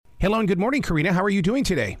Hello and good morning, Karina. How are you doing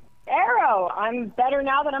today? Arrow, I'm better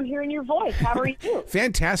now that I'm hearing your voice. How are you?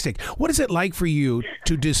 Fantastic. What is it like for you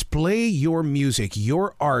to display your music,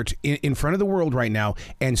 your art in front of the world right now,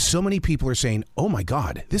 and so many people are saying, oh my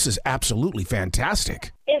God, this is absolutely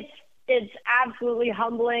fantastic? It's absolutely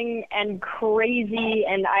humbling and crazy.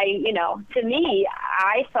 And to me,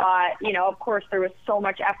 I thought, of course there was so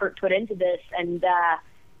much effort put into this,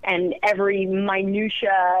 and every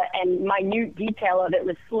minutia and minute detail of it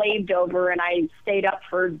was slaved over, and I stayed up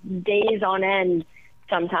for days on end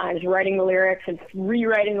sometimes writing the lyrics and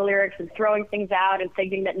rewriting the lyrics and throwing things out and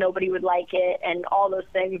thinking that nobody would like it and all those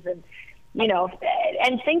things, and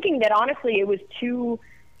and thinking that honestly it was too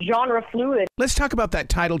genre fluid. Let's talk about that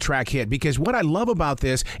title track hit, because what I love about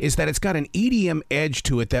this is that it's got an EDM edge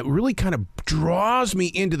to it that really kind of draws me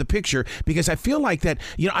into the picture, because I feel like that,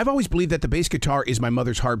 I've always believed that the bass guitar is my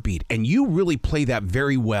mother's heartbeat, and you really play that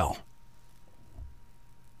very well.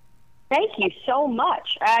 Thank you so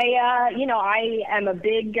much. I am a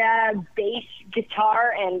big bass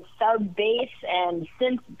guitar and sub bass and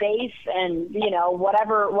synth bass and,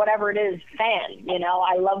 whatever it is fan.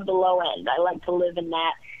 I love the low end. I like to live in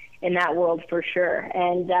that world for sure.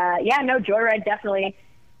 And Joyride definitely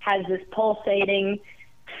has this pulsating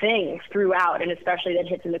thing throughout, and especially that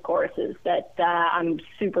hits in the choruses that I'm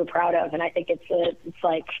super proud of. And I think it's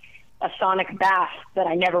like a sonic bath that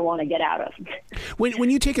I never want to get out of. When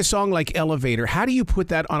you take a song like Elevator, how do you put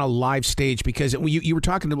that on a live stage? Because you were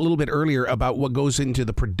talking a little bit earlier about what goes into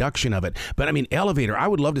the production of it. But I mean, Elevator, I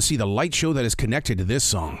would love to see the light show that is connected to this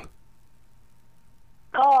song.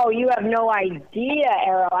 Oh, you have no idea,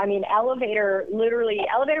 Arrow. I mean, Elevator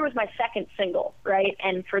was my second single, right?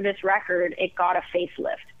 And for this record, it got a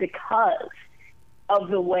facelift because of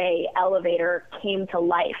the way Elevator came to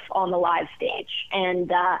life on the live stage.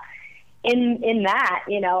 And in that,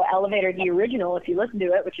 Elevator, the original, if you listen to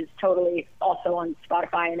it, which is totally also on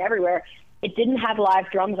Spotify and everywhere, it didn't have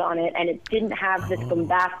live drums on it, and it didn't have this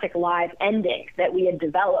bombastic live ending that we had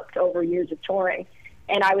developed over years of touring.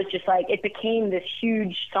 And I was just like, it became this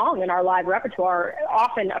huge song in our live repertoire,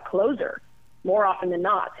 often a closer, more often than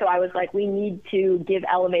not. So I was like, we need to give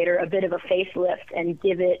Elevator a bit of a facelift and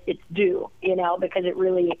give it its due, because it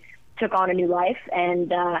really took on a new life. And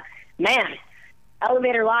man,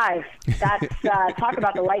 Elevator Live, that's talk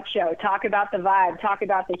about the light show, talk about the vibe, talk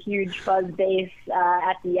about the huge fuzz bass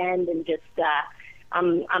at the end, and just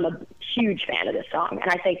I'm a huge fan of this song.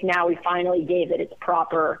 And I think now we finally gave it its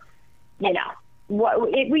proper,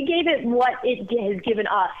 we gave it what it has given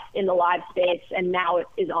us in the live space, and now it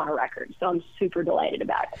is on a record. So I'm super delighted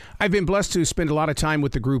about it. I've been blessed to spend a lot of time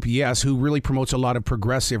with the group Yes, who really promotes a lot of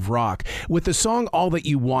progressive rock. With the song All That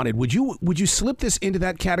You Wanted, would you slip this into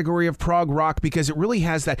that category of prog rock? Because it really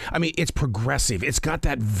has that, it's progressive. It's got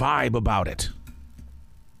that vibe about it.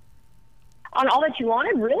 On All That You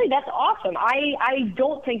Wanted, really? That's awesome. I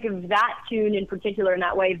don't think of that tune in particular in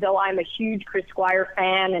that way, though I'm a huge Chris Squire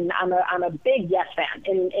fan, and I'm a big Yes fan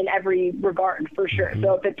in every regard, for sure.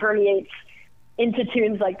 So if it permeates into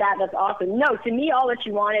tunes like that, that's awesome. No, to me, All That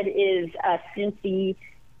You Wanted is a synthy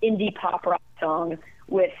indie pop rock song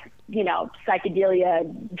with,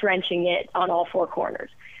 psychedelia drenching it on all four corners.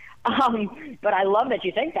 But I love that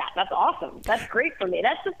you think that. That's awesome. That's great for me.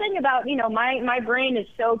 That's the thing about, my brain is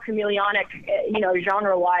so chameleonic,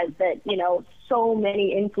 genre-wise, that, so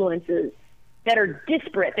many influences that are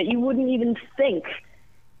disparate that you wouldn't even think,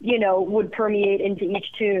 would permeate into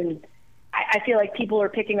each tune. I feel like people are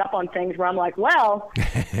picking up on things where I'm like, well,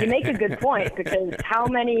 you make a good point, because how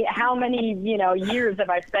many years have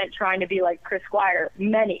I spent trying to be like Chris Squire?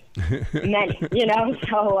 Many, so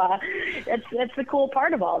that's the cool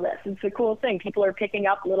part of all this. It's a cool thing. People are picking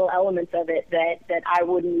up little elements of it that I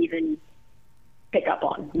wouldn't even pick up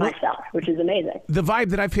on myself, which is amazing. The vibe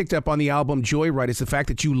that I picked up on the album Joyride is the fact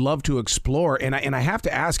that you love to explore, and I have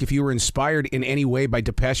to ask if you were inspired in any way by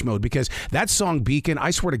Depeche Mode, because that song Beacon,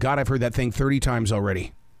 I swear to God, I've heard that thing 30 times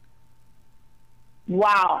already.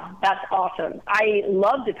 Wow, that's awesome. I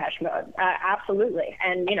love Depeche Mode, absolutely.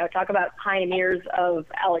 And, talk about pioneers of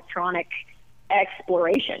electronic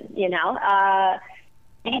exploration,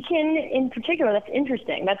 Beacon in particular, that's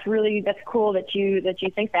interesting. That's cool that you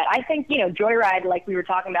think that. I think, Joyride, like we were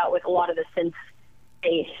talking about with a lot of the synth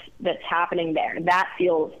bass that's happening there, that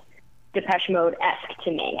feels Depeche Mode-esque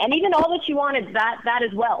to me. And even All That You Wanted, that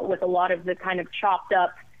as well, with a lot of the kind of chopped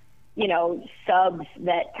up, subs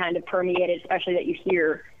that kind of permeated, especially that you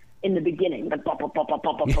hear in the beginning, the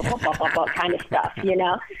kind of stuff,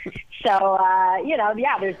 So,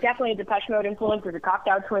 there's definitely a Depeche Mode influence. There's a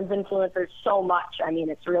Cocktail Twins influence. There's so much.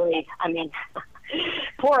 It's really,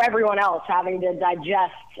 poor everyone else having to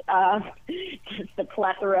digest just the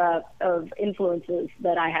plethora of influences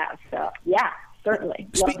that I have. So, yeah. Certainly.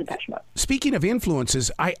 Love Depeche Mode. Speaking of influences,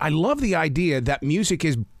 I love the idea that music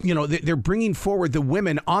is, they're bringing forward the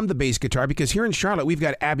women on the bass guitar, because here in Charlotte, we've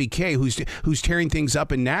got Abby Kay, who's tearing things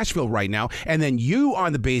up in Nashville right now, and then you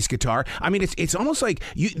on the bass guitar. I mean, it's almost like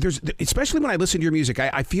especially when I listen to your music,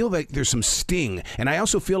 I feel like there's some sting, and I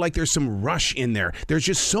also feel like there's some rush in there. There's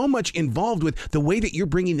just so much involved with the way that you're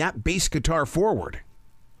bringing that bass guitar forward.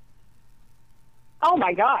 Oh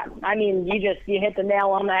my God. I mean, you hit the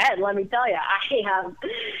nail on the head. Let me tell you,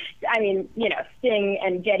 Sting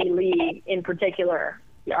and Geddy Lee in particular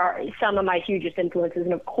are some of my hugest influences.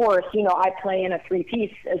 And of course, I play in a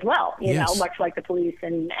 3-piece as well, much like the Police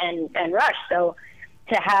and Rush. So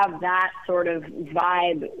to have that sort of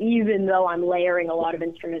vibe, even though I'm layering a lot of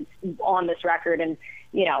instruments on this record, and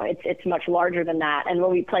it's much larger than that. And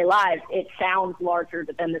when we play live, it sounds larger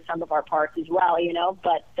than the sum of our parts as well,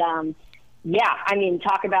 but, yeah, I mean,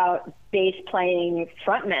 talk about bass playing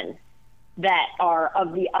frontmen that are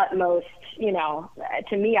of the utmost,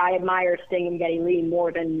 to me, I admire Sting and Geddy Lee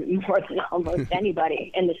more than almost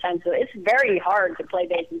anybody, in the sense that it's very hard to play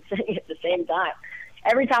bass and sing at the same time.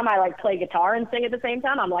 Every time I play guitar and sing at the same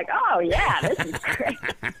time, I'm like, oh yeah, this is great.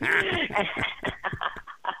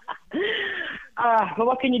 But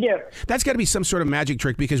what can you do? That's got to be some sort of magic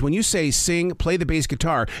trick, because when you say sing, play the bass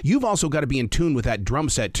guitar, you've also got to be in tune with that drum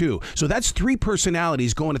set too. So that's 3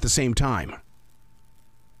 personalities going at the same time.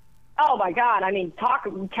 Oh my God! I mean,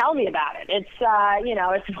 tell me about it. It's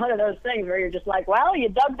it's one of those things where you're just like, well, you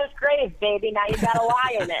dug this grave, baby. Now you got to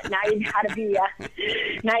lie in it. Now you got to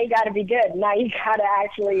be, good. Now you got to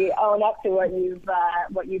actually own up to what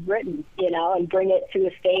you've written, and bring it to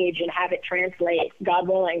a stage and have it translate. God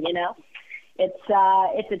willing, It's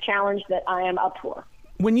a challenge that I am up for.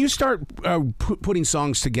 When you start putting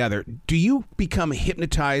songs together, do you become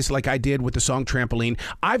hypnotized like I did with the song Trampoline?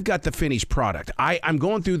 I've got the finished product. I'm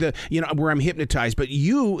going through the, where I'm hypnotized. But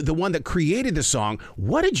you, the one that created the song,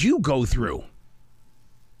 what did you go through?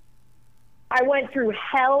 I went through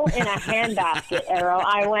hell in a handbasket, Arrow.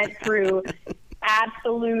 I went through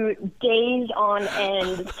absolute days on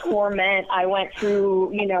end torment. I went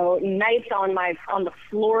through, nights on the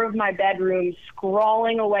floor of my bedroom,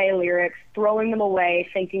 scrawling away lyrics, throwing them away,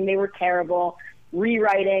 thinking they were terrible,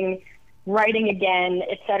 rewriting, writing again,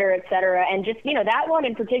 et cetera, and just, that one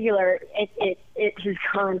in particular, it has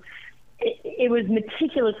gone. It was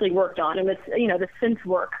meticulously worked on, and it's, the synth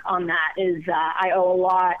work on that is, I owe a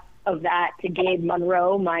lot of that to Gabe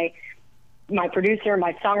Monroe, my producer,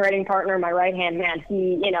 my songwriting partner, my right-hand man.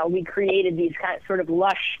 We created these kind of sort of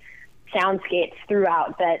lush soundscapes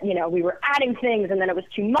throughout that, we were adding things and then it was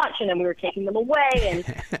too much and then we were taking them away. And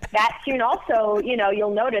that tune also,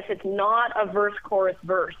 you'll notice it's not a verse, chorus,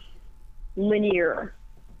 verse linear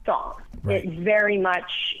song. Right. It's very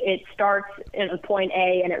much, it starts in point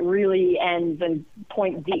A and it really ends in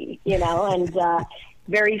point D, and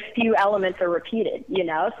very few elements are repeated,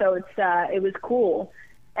 so it was cool.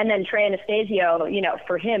 And then Trey Anastasio,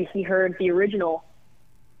 for him, he heard the original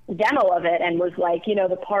demo of it and was like,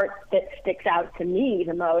 the part that sticks out to me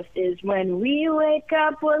the most is when we wake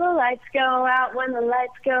up, will the lights go out? When the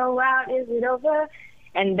lights go out, is it over?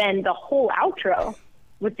 And then the whole outro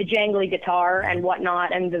with the jangly guitar and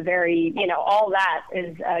whatnot, and the very, all that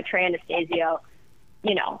is Trey Anastasio,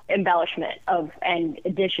 embellishment of and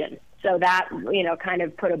addition. So that, kind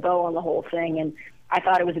of put a bow on the whole thing. And I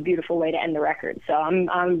thought it was a beautiful way to end the record. So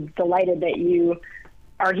I'm delighted that you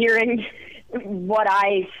are hearing what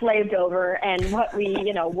I slaved over and what we,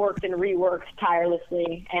 worked and reworked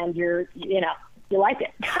tirelessly, and you like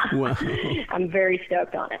it. Wow. I'm very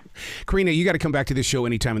stoked on it. Karina, you got to come back to this show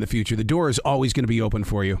anytime in the future. The door is always going to be open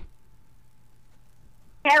for you.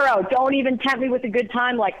 Arrow, don't even tempt me with a good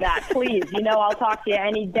time like that, please. I'll talk to you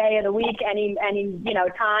any day of the week, any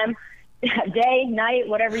time. Day, night,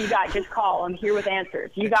 whatever you got, just call. I'm here with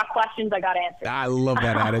answers. You got questions, I got answers. I love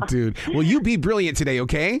that attitude. Well, you be brilliant today,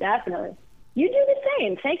 okay? Definitely. You do the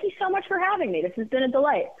same. Thank you so much for having me. This has been a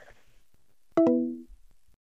delight.